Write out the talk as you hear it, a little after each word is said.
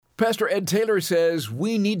Pastor Ed Taylor says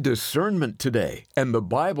we need discernment today, and the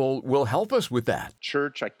Bible will help us with that.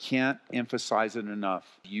 Church, I can't emphasize it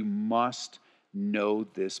enough. You must know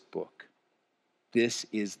this book. This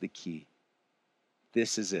is the key.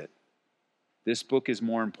 This is it. This book is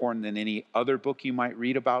more important than any other book you might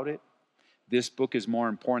read about it. This book is more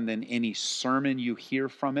important than any sermon you hear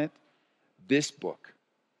from it. This book,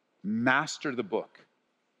 master the book.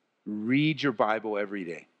 Read your Bible every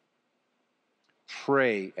day.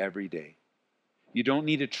 Pray every day. You don't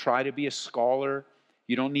need to try to be a scholar.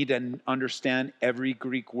 You don't need to understand every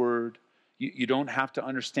Greek word. You don't have to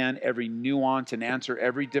understand every nuance and answer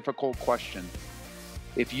every difficult question.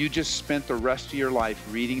 If you just spent the rest of your life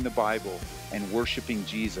reading the Bible and worshiping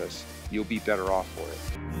Jesus, you'll be better off for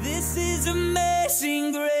it. This is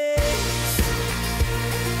amazing grace.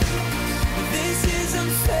 This is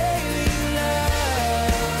unfailing love.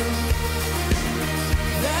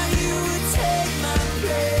 That you would take my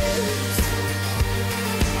place.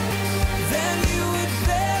 That you would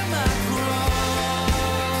bear my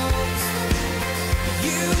cross.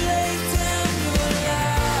 You laid down your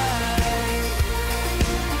life.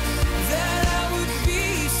 That I would be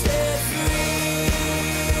set free.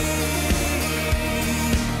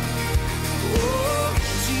 Oh,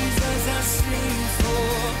 Jesus, I sing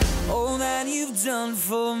for all that you've done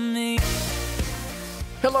for me.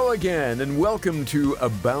 Hello again, and welcome to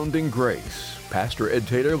Abounding Grace. Pastor Ed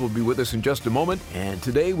Taylor will be with us in just a moment, and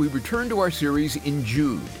today we return to our series in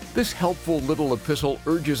Jude. This helpful little epistle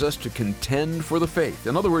urges us to contend for the faith.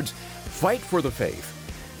 In other words, fight for the faith.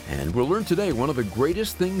 And we'll learn today one of the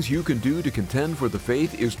greatest things you can do to contend for the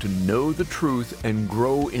faith is to know the truth and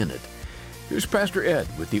grow in it. Here's Pastor Ed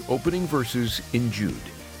with the opening verses in Jude.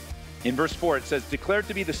 In verse 4, it says, "Declared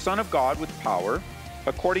to be the Son of God with power,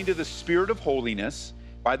 according to the Spirit of holiness,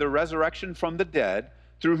 by the resurrection from the dead,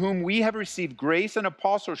 through whom we have received grace and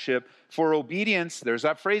apostleship for obedience," there's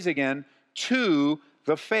that phrase again, "to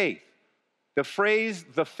the faith." The phrase,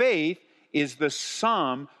 the faith, is the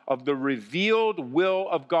sum of the revealed will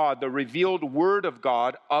of God, the revealed word of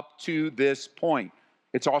God up to this point.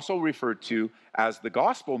 It's also referred to as the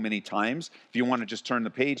gospel many times. If you want to just turn the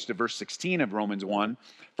page to verse 16 of Romans 1,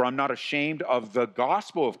 "For I'm not ashamed of the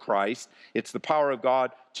gospel of Christ. It's the power of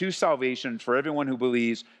God to salvation for everyone who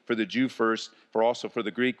believes, for the Jew first, for also for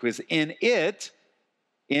the Greek." Because in it,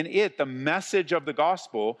 the message of the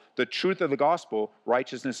gospel, the truth of the gospel,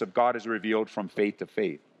 righteousness of God is revealed from faith to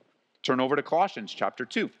faith. Turn over to Colossians chapter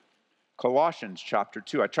 2. Colossians chapter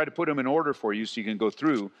 2. I try to put them in order for you so you can go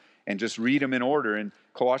through and just read them in order. In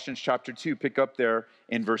Colossians chapter 2, pick up there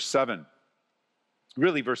in verse 7.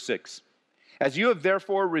 Really, verse 6. "As you have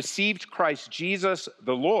therefore received Christ Jesus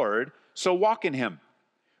the Lord, so walk in him,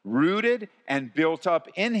 rooted and built up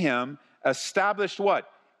in him, established"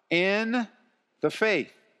 what? "In the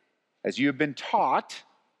faith, as you have been taught,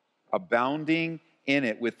 abounding in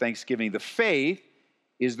it with thanksgiving." The faith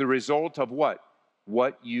is the result of what?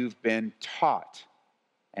 What you've been taught.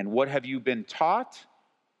 And what have you been taught?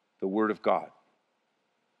 The Word of God.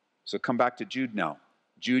 So come back to Jude now.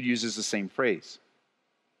 Jude uses the same phrase.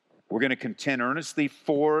 We're going to contend earnestly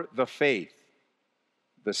for the faith.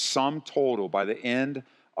 The sum total, by the end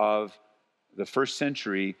of the first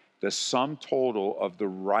century, the sum total of the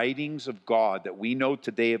writings of God that we know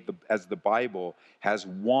today as the Bible has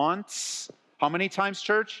once, how many times,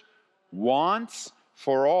 church? Once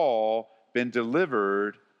for all been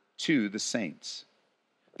delivered to the saints.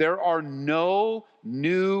 There are no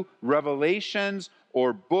new revelations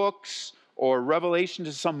or books or revelation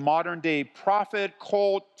to some modern day prophet,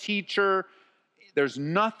 cult, teacher. There's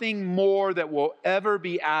nothing more that will ever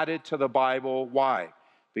be added to the Bible. Why?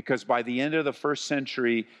 Because by the end of the first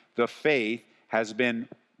century, the faith has been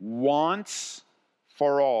once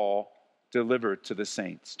for all delivered to the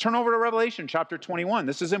saints. Turn over to Revelation chapter 21.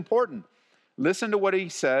 This is important. Listen to what he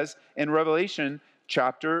says in Revelation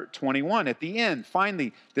chapter 21. At the end,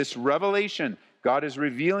 finally, this revelation, God is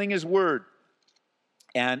revealing his word.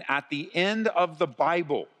 And at the end of the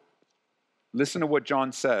Bible, listen to what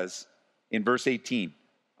John says in verse 18,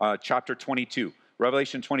 chapter 22,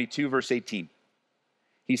 Revelation 22, verse 18.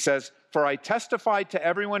 He says, "For I testify to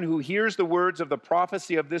everyone who hears the words of the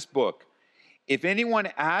prophecy of this book. If anyone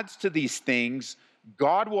adds to these things,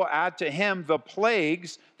 God will add to him the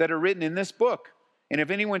plagues that are written in this book. And if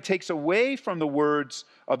anyone takes away from the words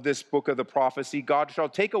of this book of the prophecy, God shall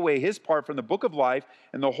take away his part from the book of life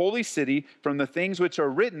and the holy city from the things which are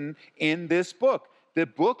written in this book." The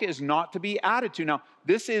book is not to be added to. Now,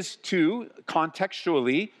 this is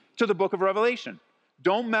contextually to the book of Revelation.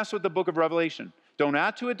 Don't mess with the book of Revelation. Don't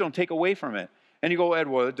add to it. Don't take away from it. And you go, "Ed,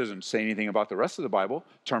 well, it doesn't say anything about the rest of the Bible."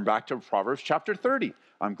 Turn back to Proverbs chapter 30.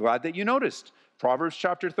 I'm glad that you noticed. Proverbs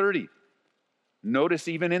chapter 30. Notice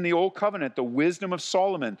even in the Old Covenant, the wisdom of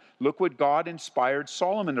Solomon. Look what God inspired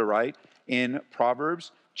Solomon to write in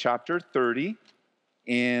Proverbs chapter 30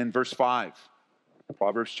 in verse 5.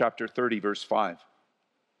 Proverbs chapter 30, verse 5.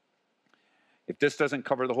 If this doesn't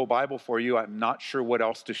cover the whole Bible for you, I'm not sure what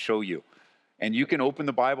else to show you. And you can open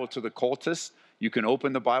the Bible to the cultists. You can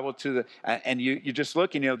open the Bible to the, and you just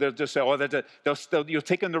look and they'll just say, you'll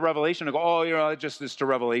take them to Revelation and go, just this to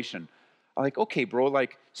Revelation. I'm like, okay, bro,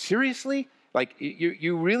 like, seriously? Like,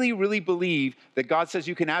 you really, really believe that God says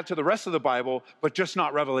you can add to the rest of the Bible, but just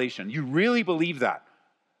not Revelation. You really believe that?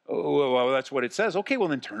 Oh, well, that's what it says. Okay, well,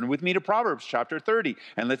 then turn with me to Proverbs chapter 30,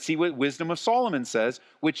 and let's see what Wisdom of Solomon says,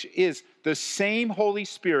 which is the same Holy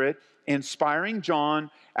Spirit inspiring John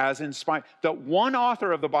as inspired. The one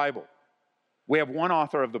author of the Bible. We have one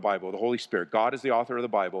author of the Bible, the Holy Spirit. God is the author of the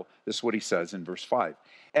Bible. This is what he says in verse 5.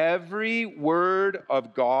 Every word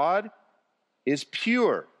of God is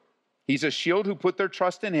pure. He's a shield who put their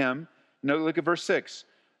trust in him. Now look at verse 6.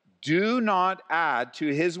 Do not add to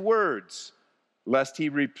his words, lest he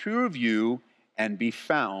reprove you and be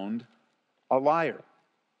found a liar.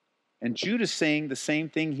 And Jude is saying the same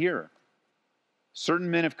thing here. Certain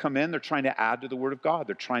men have come in, they're trying to add to the word of God.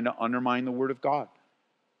 They're trying to undermine the word of God.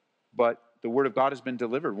 But the word of God has been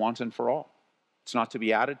delivered once and for all. It's not to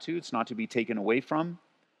be added to. It's not to be taken away from.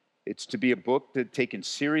 It's to be a book that's taken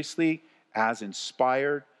seriously as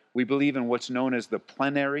inspired. We believe in what's known as the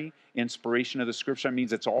plenary inspiration of the Scripture. That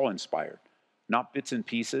means it's all inspired, not bits and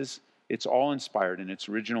pieces. It's all inspired in its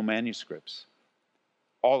original manuscripts.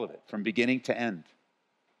 All of it, from beginning to end,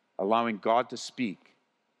 allowing God to speak.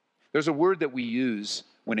 There's a word that we use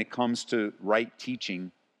when it comes to right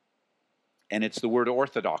teaching, and it's the word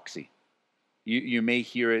orthodoxy. You may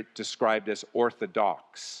hear it described as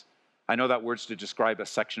orthodox. I know that word's to describe a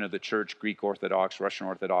section of the church, Greek Orthodox, Russian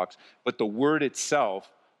Orthodox, but the word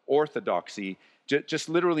itself, orthodoxy, just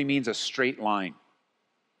literally means a straight line.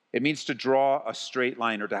 It means to draw a straight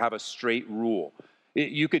line or to have a straight rule.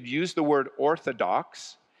 You could use the word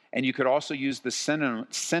orthodox, and you could also use the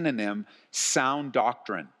synonym sound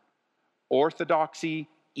doctrine. Orthodoxy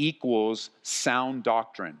equals sound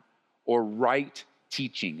doctrine, or right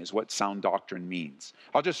teaching is what sound doctrine means.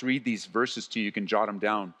 I'll just read these verses to you. You can jot them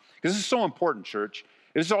down. Because this is so important, church.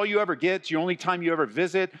 This is all you ever get. It's the only time you ever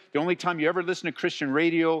visit, the only time you ever listen to Christian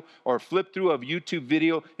radio or flip through a YouTube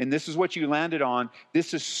video, and this is what you landed on.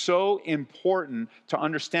 This is so important to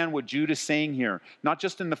understand what Jude is saying here, not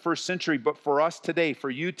just in the first century, but for us today, for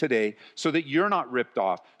you today, so that you're not ripped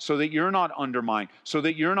off, so that you're not undermined, so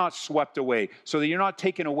that you're not swept away, so that you're not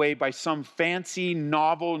taken away by some fancy,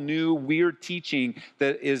 novel, new, weird teaching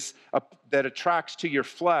that attracts to your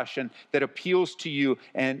flesh and that appeals to you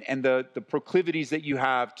and the proclivities that you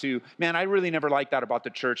have to, man, I really never liked that about the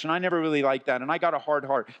church, and I never really liked that, and I got a hard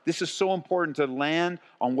heart. This is so important to land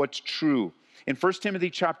on what's true. In 1 Timothy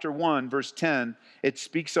chapter 1, verse 10, it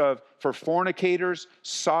speaks of for fornicators,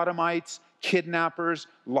 sodomites, kidnappers,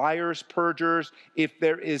 liars, perjurers, if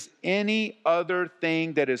there is any other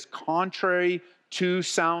thing that is contrary to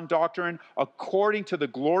sound doctrine, according to the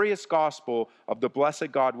glorious gospel of the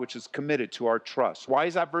blessed God, which is committed to our trust. Why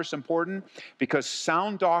is that verse important? Because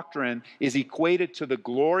sound doctrine is equated to the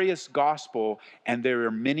glorious gospel, and there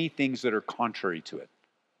are many things that are contrary to it.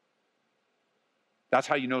 That's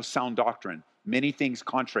how you know sound doctrine. Many things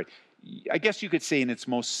contrary. I guess you could say in its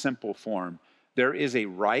most simple form, there is a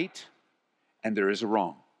right and there is a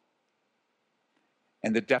wrong.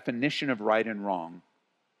 And the definition of right and wrong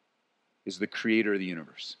is the creator of the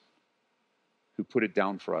universe who put it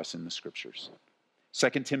down for us in the scriptures. 2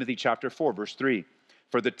 Timothy chapter 4, verse 3,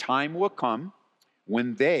 for the time will come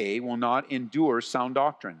when they will not endure sound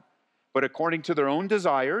doctrine, but according to their own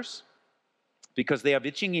desires, because they have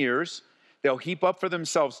itching ears, they'll heap up for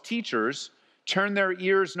themselves teachers, turn their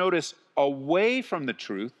ears, notice, away from the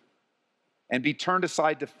truth, and be turned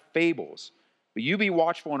aside to fables. But you be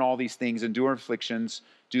watchful in all these things, endure afflictions,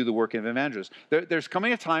 do the work of evangelists. There's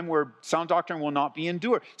coming a time where sound doctrine will not be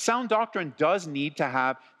endured. Sound doctrine does need to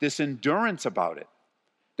have this endurance about it.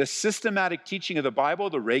 The systematic teaching of the Bible,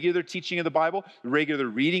 the regular teaching of the Bible, the regular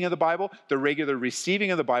reading of the Bible, the regular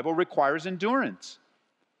receiving of the Bible requires endurance.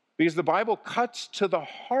 Because the Bible cuts to the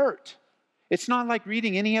heart. It's not like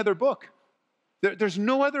reading any other book. There's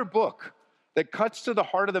no other book that cuts to the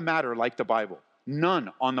heart of the matter like the Bible. None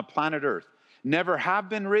on the planet Earth. Never have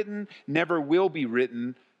been written, never will be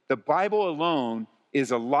written. The Bible alone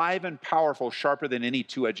is alive and powerful, sharper than any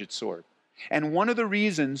two-edged sword. And one of the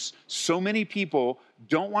reasons so many people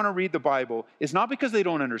don't want to read the Bible is not because they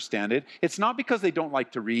don't understand it. It's not because they don't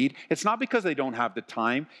like to read. It's not because they don't have the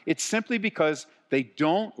time. It's simply because they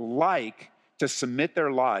don't like to submit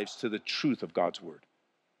their lives to the truth of God's word.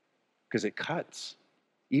 Because it cuts.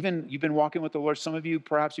 Even you've been walking with the Lord. Some of you,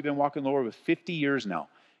 perhaps you've been walking with the Lord with 50 years now.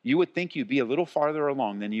 You would think you'd be a little farther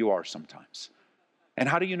along than you are sometimes. And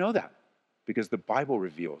how do you know that? Because the Bible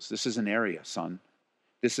reveals this is an area, son.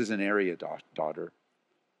 This is an area, daughter.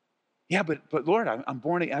 Yeah, but Lord, I'm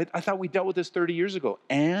born again. I thought we dealt with this 30 years ago.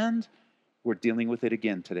 And we're dealing with it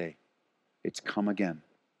again today. It's come again.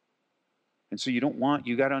 And so you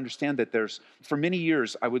got to understand that for many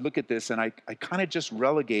years, I would look at this and I kind of just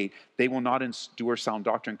relegate, they will not endure sound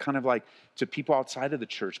doctrine, kind of like to people outside of the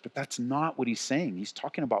church. But that's not what he's saying. He's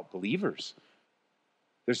talking about believers.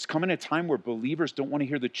 There's coming a time where believers don't want to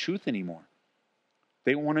hear the truth anymore.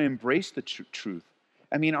 They want to embrace the truth.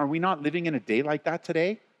 I mean, are we not living in a day like that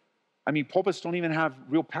today? I mean, pulpits don't even have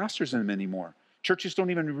real pastors in them anymore. Churches don't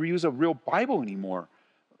even use a real Bible anymore.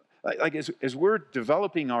 Like as we're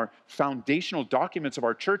developing our foundational documents of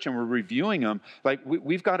our church and we're reviewing them, like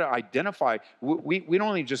we've got to identify, we don't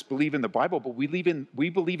only just believe in the Bible, but we believe in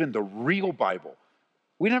the real Bible.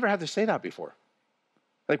 We never had to say that before.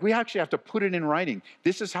 Like we actually have to put it in writing.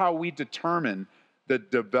 This is how we determine the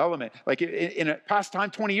development. Like in a past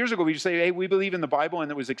time, 20 years ago, we just say, hey, we believe in the Bible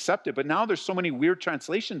and it was accepted. But now there's so many weird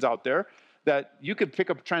translations out there that you could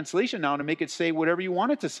pick up a translation now to make it say whatever you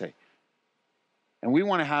want it to say. And we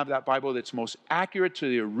want to have that Bible that's most accurate to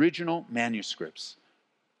the original manuscripts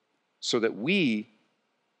so that we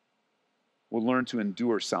will learn to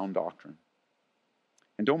endure sound doctrine.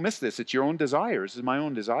 And don't miss this. It's your own desires. It's my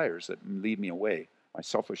own desires that lead me away, my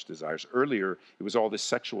selfish desires. Earlier, it was all this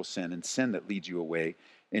sexual sin and sin that leads you away.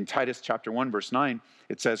 In Titus chapter 1, verse 9,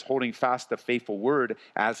 it says, holding fast the faithful word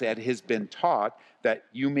as it has been taught, that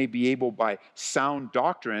you may be able by sound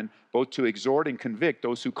doctrine both to exhort and convict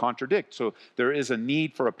those who contradict. So there is a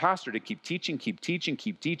need for a pastor to keep teaching,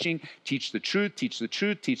 teach the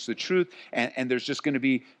truth. And there's just going to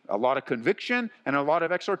be a lot of conviction and a lot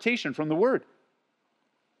of exhortation from the word.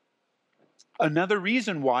 Another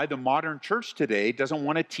reason why the modern church today doesn't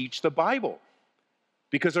want to teach the Bible.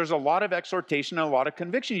 Because there's a lot of exhortation and a lot of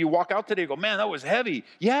conviction. You walk out today and go, man, that was heavy.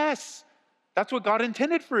 Yes, that's what God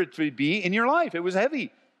intended for it to be in your life. It was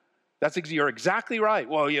heavy. You're exactly right.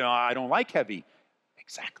 Well, I don't like heavy.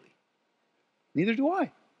 Exactly. Neither do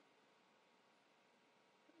I.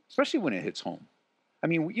 Especially when it hits home. I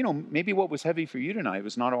mean, maybe what was heavy for you tonight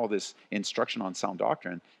was not all this instruction on sound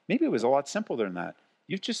doctrine. Maybe it was a lot simpler than that.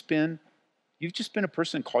 You've just been a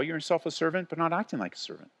person, call yourself a servant, but not acting like a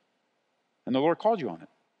servant. And the Lord called you on it.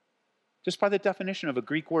 Just by the definition of a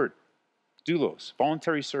Greek word. Doulos,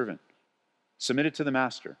 voluntary servant. Submitted to the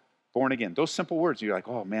master. Born again. Those simple words, you're like,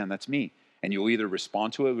 oh man, that's me. And you'll either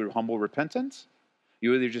respond to it with humble repentance.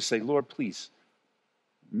 You either just say, Lord, please,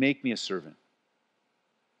 make me a servant.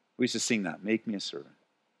 We used to sing that. Make me a servant.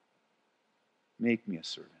 Make me a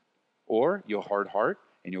servant. Or you'll hard heart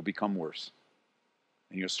and you'll become worse.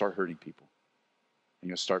 And you'll start hurting people. And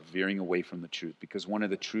you'll start veering away from the truth. Because one of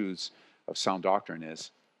the truths of sound doctrine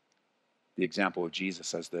is the example of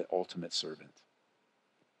Jesus as the ultimate servant.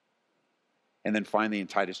 And then finally in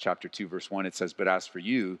Titus chapter 2, verse 1, it says, but as for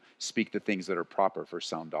you, speak the things that are proper for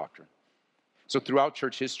sound doctrine. So throughout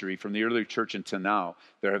church history, from the early church until now,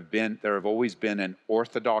 there have always been an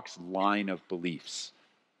orthodox line of beliefs.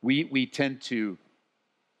 We tend to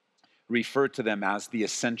refer to them as the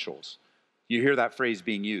essentials. You hear that phrase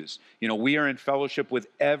being used. We are in fellowship with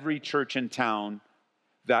every church in town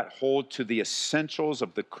that hold to the essentials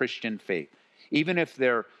of the Christian faith. Even if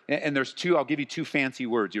I'll give you two fancy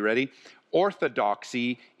words. You ready?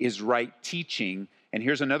 Orthodoxy is right teaching. And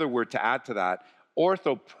here's another word to add to that.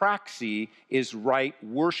 Orthopraxy is right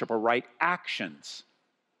worship or right actions.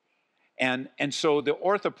 And so the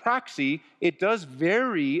orthopraxy, it does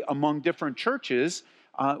vary among different churches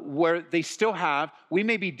where they still we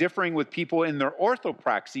may be differing with people in their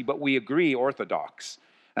orthopraxy, but we agree orthodox.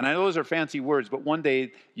 And I know those are fancy words, but one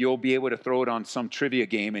day you'll be able to throw it on some trivia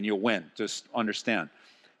game and you'll win. Just understand.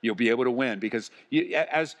 You'll be able to win because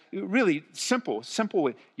as really simple,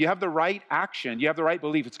 you have the right action, you have the right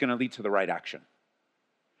belief, it's going to lead to the right action.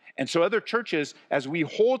 And so other churches, as we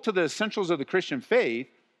hold to the essentials of the Christian faith,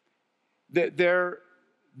 their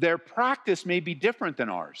practice may be different than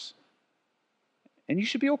ours. And you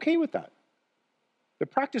should be okay with that. The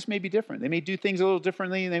practice may be different. They may do things a little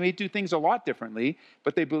differently, and they may do things a lot differently,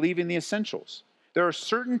 but they believe in the essentials. There are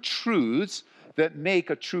certain truths that make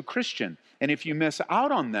a true Christian. And if you miss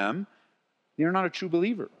out on them, you're not a true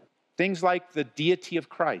believer. Things like the deity of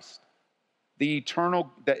Christ, the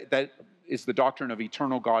eternal, that is the doctrine of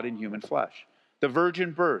eternal God in human flesh. The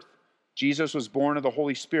virgin birth. Jesus was born of the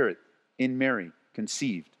Holy Spirit in Mary,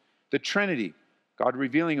 conceived. The Trinity, God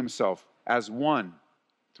revealing himself as one,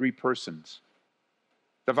 three persons.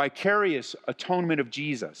 The vicarious atonement of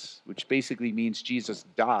Jesus, which basically means Jesus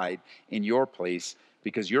died in your place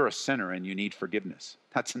because you're a sinner and you need forgiveness.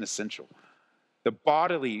 That's an essential. The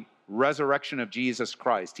bodily resurrection of Jesus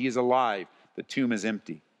Christ. He is alive. The tomb is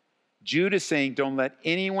empty. Jude is saying, don't let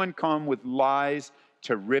anyone come with lies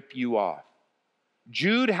to rip you off.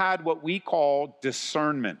 Jude had what we call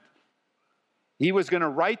discernment. He was going to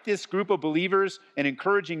write this group of believers an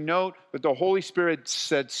encouraging note, but the Holy Spirit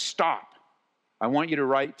said, stop. I want you to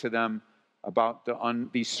write to them about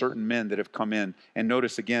these certain men that have come in. And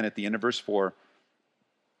notice again at the end of verse 4,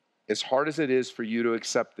 as hard as it is for you to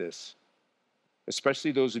accept this,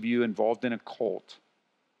 especially those of you involved in a cult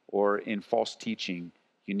or in false teaching,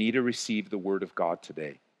 you need to receive the word of God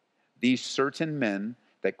today. These certain men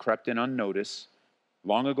that crept in unnoticed,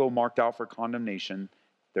 long ago marked out for condemnation,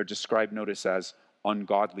 they're described, notice, as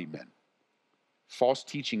ungodly men. False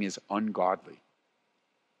teaching is ungodly.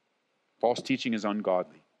 False teaching is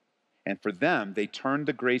ungodly. And for them, they turned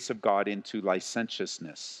the grace of God into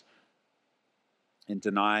licentiousness and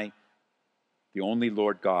deny the only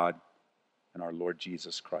Lord God and our Lord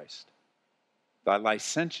Jesus Christ. That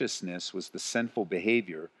licentiousness was the sinful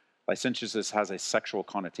behavior. Licentiousness has a sexual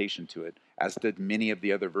connotation to it, as did many of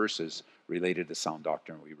the other verses related to sound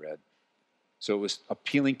doctrine we read. So it was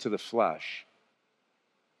appealing to the flesh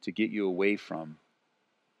to get you away from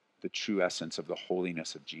the true essence of the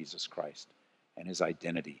holiness of Jesus Christ and his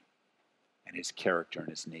identity and his character and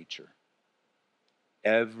his nature.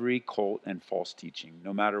 Every cult and false teaching,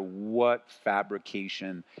 no matter what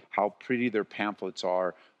fabrication, how pretty their pamphlets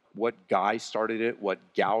are, what guy started it, what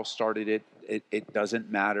gal started it, it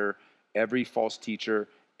doesn't matter. Every false teacher,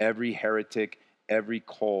 every heretic, every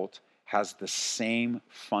cult has the same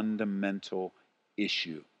fundamental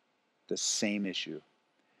issue, the same issue.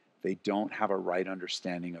 They don't have a right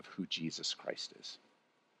understanding of who Jesus Christ is.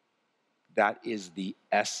 That is the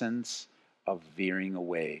essence of veering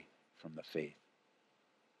away from the faith.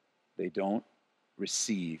 They don't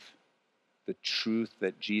receive the truth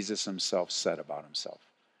that Jesus himself said about himself,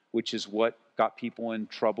 which is what got people in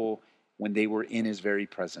trouble when they were in his very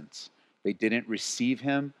presence. They didn't receive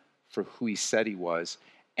him for who he said he was,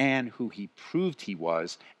 and who he proved he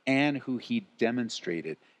was, and who he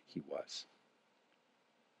demonstrated he was.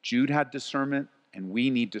 Jude had discernment, and we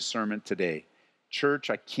need discernment today. Church,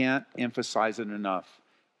 I can't emphasize it enough.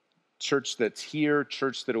 Church that's here,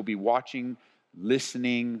 church that'll be watching,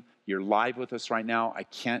 listening, you're live with us right now, I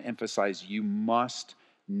can't emphasize, you must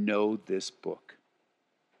know this book.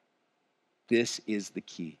 This is the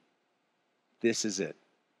key. This is it.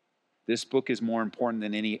 This book is more important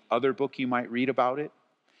than any other book you might read about it.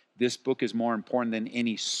 This book is more important than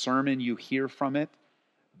any sermon you hear from it.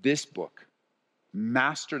 This book,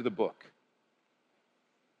 master the book.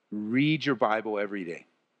 Read your Bible every day.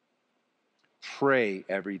 Pray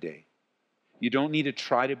every day. You don't need to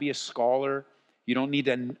try to be a scholar. You don't need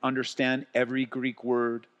to understand every Greek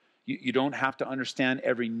word. You don't have to understand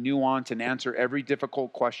every nuance and answer every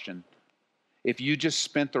difficult question. If you just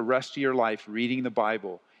spent the rest of your life reading the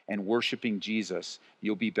Bible and worshiping Jesus,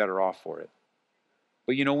 you'll be better off for it.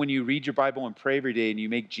 But you know, when you read your Bible and pray every day and you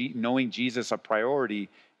make knowing Jesus a priority,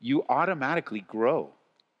 you automatically grow.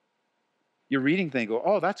 You're reading things, go,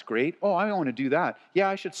 oh, that's great. Oh, I want to do that. Yeah,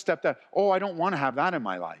 I should step that. Oh, I don't want to have that in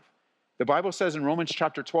my life. The Bible says in Romans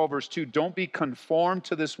chapter 12, verse 2, don't be conformed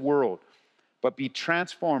to this world, but be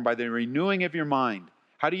transformed by the renewing of your mind.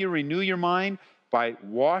 How do you renew your mind? By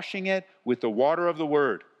washing it with the water of the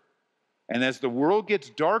Word. And as the world gets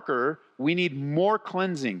darker, we need more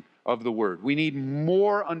cleansing of the Word. We need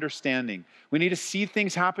more understanding. We need to see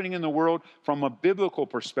things happening in the world from a biblical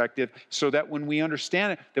perspective so that when we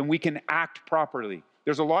understand it, then we can act properly.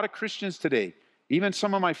 There's a lot of Christians today, even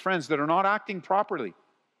some of my friends, that are not acting properly.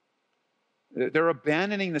 They're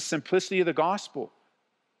abandoning the simplicity of the gospel.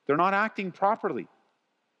 They're not acting properly.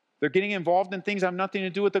 They're getting involved in things that have nothing to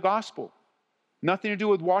do with the gospel. Nothing to do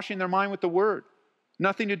with washing their mind with the Word.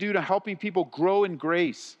 Nothing to do to helping people grow in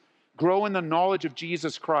grace, grow in the knowledge of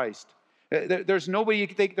Jesus Christ. There's nobody,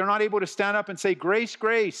 they're not able to stand up and say, grace,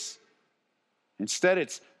 grace. Instead,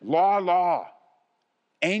 it's law, law,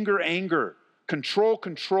 anger, anger, control,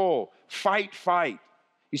 control, fight, fight.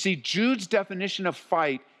 You see, Jude's definition of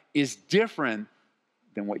fight is different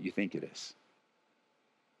than what you think it is.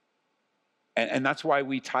 And that's why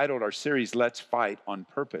we titled our series, Let's Fight on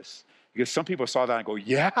Purpose. Because some people saw that and go,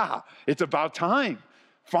 yeah, it's about time.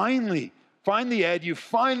 Finally, Finally, Ed, you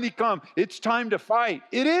finally come. It's time to fight.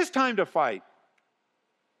 It is time to fight.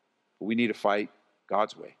 But we need to fight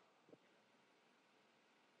God's way,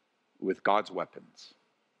 with God's weapons.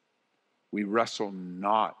 We wrestle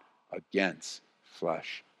not against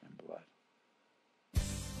flesh and blood.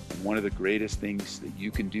 And one of the greatest things that you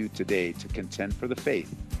can do today to contend for the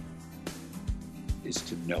faith is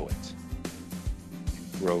to know it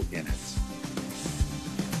and grow in it.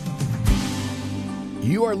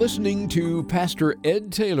 You are listening to Pastor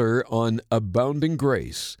Ed Taylor on Abounding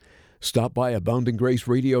Grace. Stop by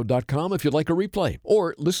aboundinggraceradio.com if you'd like a replay,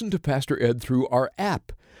 or listen to Pastor Ed through our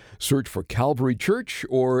app. Search for Calvary Church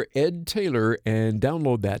or Ed Taylor and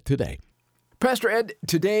download that today. Pastor Ed,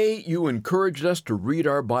 today you encouraged us to read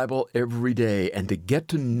our Bible every day and to get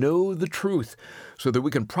to know the truth so that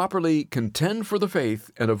we can properly contend for the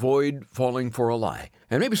faith and avoid falling for a lie.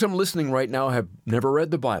 And maybe some listening right now have never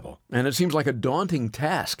read the Bible, and it seems like a daunting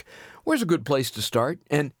task. Where's a good place to start?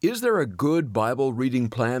 And is there a good Bible reading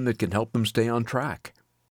plan that can help them stay on track?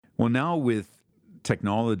 Well, now with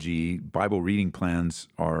technology, Bible reading plans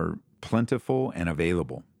are plentiful and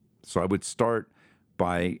available. So I would start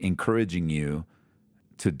by encouraging you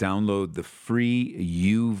to download the free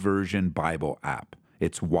YouVersion Bible app.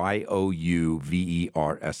 It's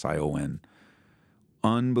YouVersion.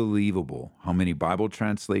 Unbelievable how many Bible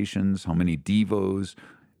translations, how many devos,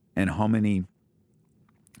 and how many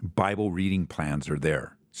Bible reading plans are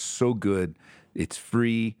there. So good. It's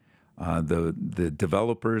free. The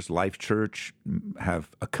developers, Life Church, have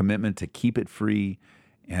a commitment to keep it free,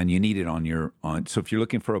 and you need it on. So if you're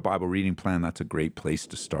looking for a Bible reading plan, that's a great place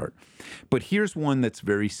to start. But here's one that's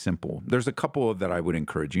very simple. There's a couple that I would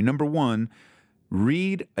encourage you. Number one,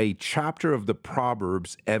 read a chapter of the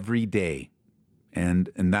Proverbs every day. And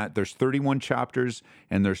that there's 31 chapters,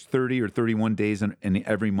 and there's 30 or 31 days in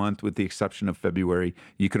every month, with the exception of February.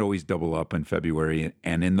 You could always double up in February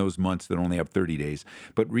and in those months that only have 30 days.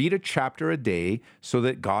 But read a chapter a day so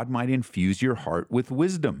that God might infuse your heart with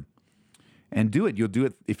wisdom. And do it. You'll do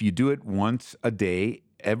it if you do it once a day,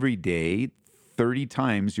 every day, 30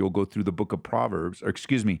 times you'll go through the book of Proverbs,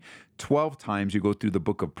 12 times you go through the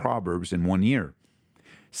book of Proverbs in 1 year.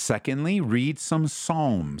 Secondly, read some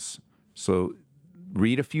Psalms. So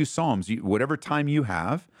read a few Psalms. Whatever time you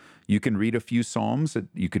have, you can read a few Psalms.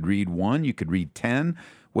 You could read 1, you could read 10,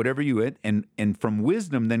 whatever you would. And from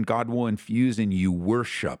wisdom, then God will infuse in you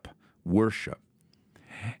worship.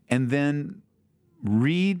 And then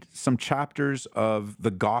read some chapters of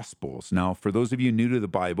the Gospels. Now, for those of you new to the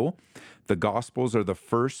Bible, the Gospels are the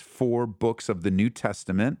first 4 books of the New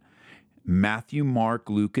Testament: Matthew, Mark,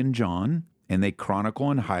 Luke, and John. And they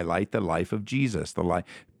chronicle and highlight the life of Jesus,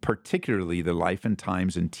 particularly the life and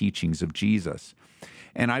times and teachings of Jesus.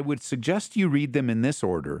 And I would suggest you read them in this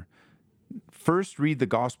order. First, read the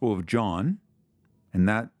Gospel of John, and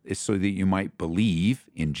that is so that you might believe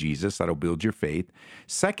in Jesus. That'll build your faith.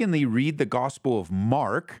 Secondly, read the Gospel of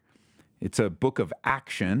Mark. It's a book of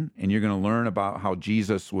action, and you're going to learn about how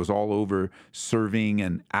Jesus was all over serving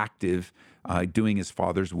and active, doing his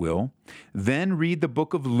Father's will. Then read the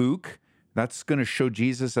book of Luke. That's going to show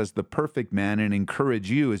Jesus as the perfect man and encourage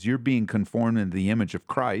you as you're being conformed into the image of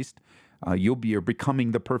Christ. You're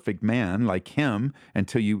becoming the perfect man like him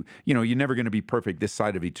until you're never going to be perfect this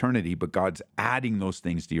side of eternity, but God's adding those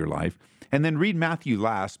things to your life. And then read Matthew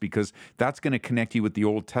last, because that's going to connect you with the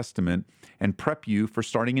Old Testament and prep you for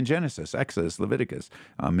starting in Genesis, Exodus, Leviticus,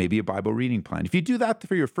 maybe a Bible reading plan. If you do that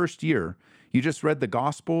for your first year, you just read the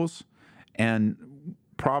Gospels and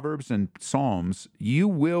Proverbs and Psalms, you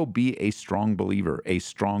will be a strong believer, a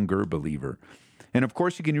stronger believer. And of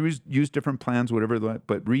course, you can use different plans, whatever,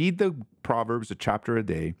 but read the Proverbs a chapter a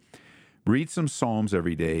day, read some Psalms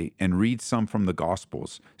every day, and read some from the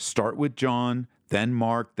Gospels. Start with John, then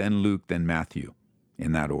Mark, then Luke, then Matthew,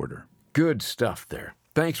 in that order. Good stuff there.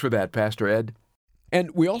 Thanks for that, Pastor Ed.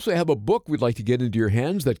 And we also have a book we'd like to get into your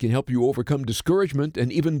hands that can help you overcome discouragement and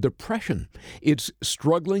even depression. It's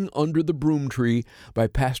Struggling Under the Broom Tree by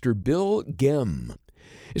Pastor Bill Gem.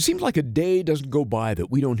 It seems like a day doesn't go by that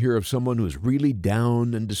we don't hear of someone who's really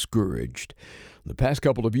down and discouraged. The past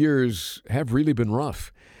couple of years have really been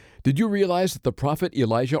rough. Did you realize that the prophet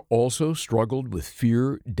Elijah also struggled with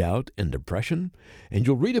fear, doubt, and depression? And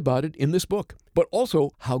you'll read about it in this book, but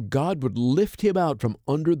also how God would lift him out from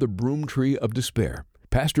under the broom tree of despair.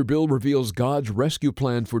 Pastor Bill reveals God's rescue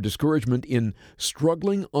plan for discouragement in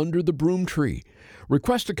Struggling Under the Broom Tree.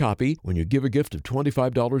 Request a copy when you give a gift of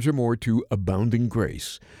 $25 or more to Abounding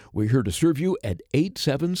Grace. We're here to serve you at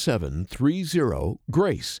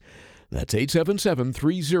 877-30-GRACE. That's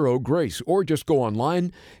 877-30-GRACE, or just go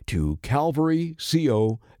online to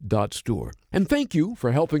calvaryco.store. And thank you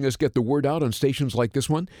for helping us get the word out on stations like this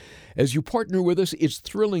one. As you partner with us, it's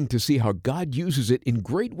thrilling to see how God uses it in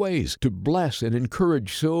great ways to bless and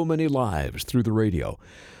encourage so many lives through the radio.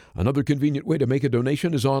 Another convenient way to make a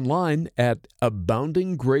donation is online at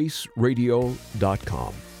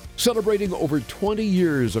aboundinggraceradio.com. Celebrating over 20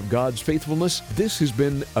 years of God's faithfulness, this has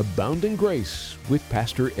been Abounding Grace with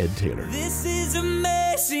Pastor Ed Taylor. This is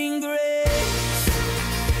amazing grace.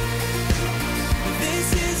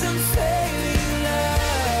 This is unfailing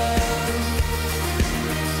love.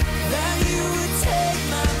 That you would take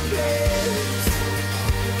my place.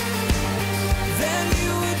 That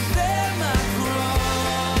you would bear my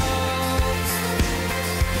cross.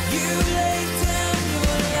 You laid down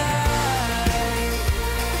your life.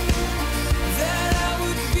 That I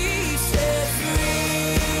would be set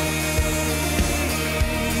free.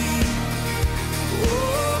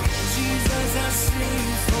 Oh, Jesus, I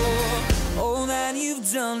sing for all that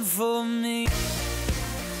you've done for me.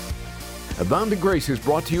 Abounding Grace is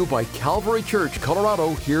brought to you by Calvary Church,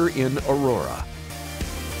 Colorado, here in Aurora.